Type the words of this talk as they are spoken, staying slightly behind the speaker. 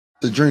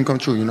The dream come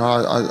true.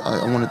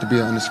 I wanted to be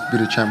an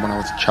undisputed champ when I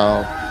was a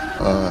child,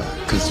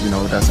 because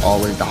that's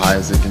always the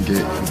highest it can get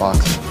in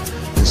boxing.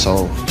 And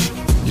so,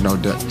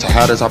 to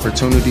have this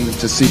opportunity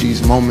to see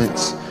these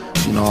moments,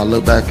 I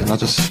look back and I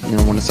just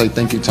want to say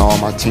thank you to all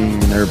my team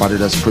and everybody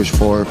that's pushed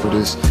forward for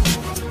this.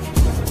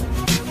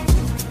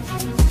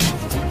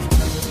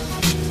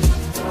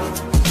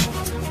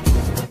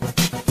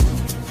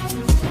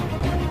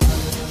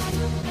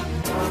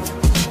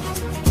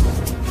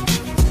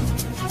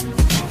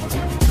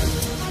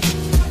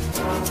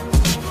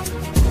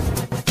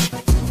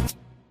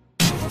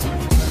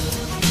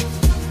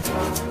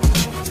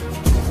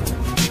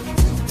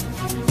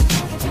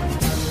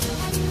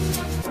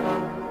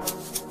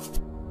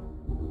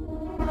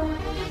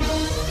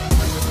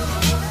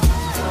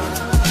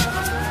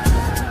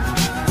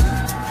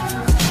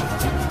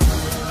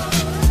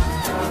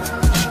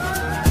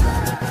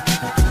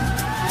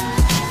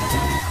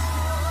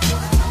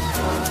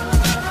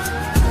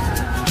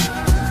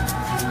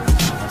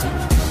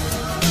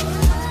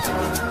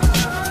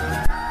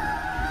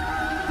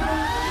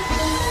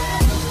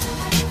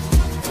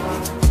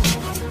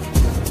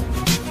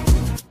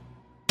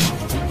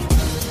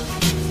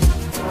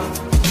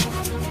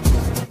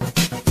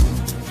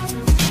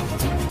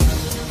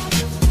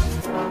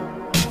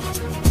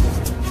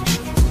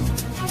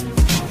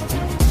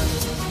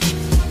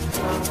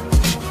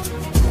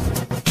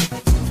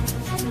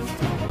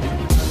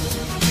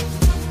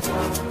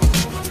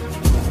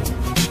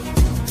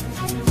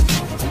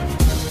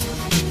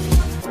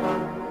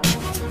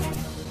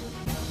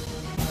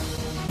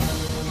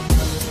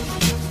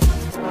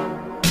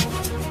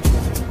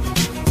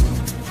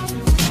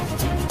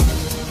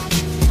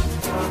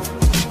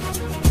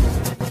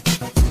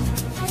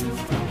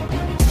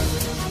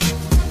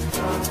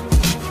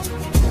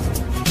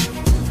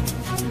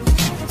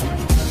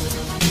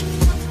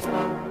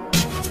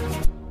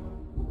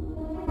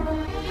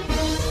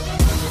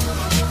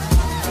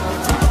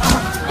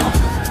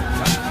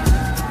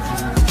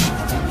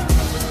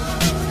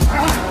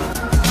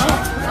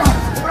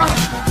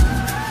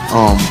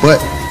 But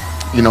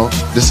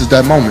this is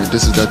that moment.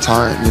 This is that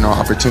time.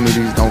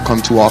 Opportunities don't come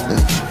too often,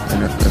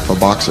 and if a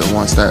boxer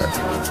wants that,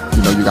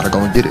 you gotta go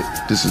and get it.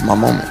 This is my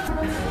moment.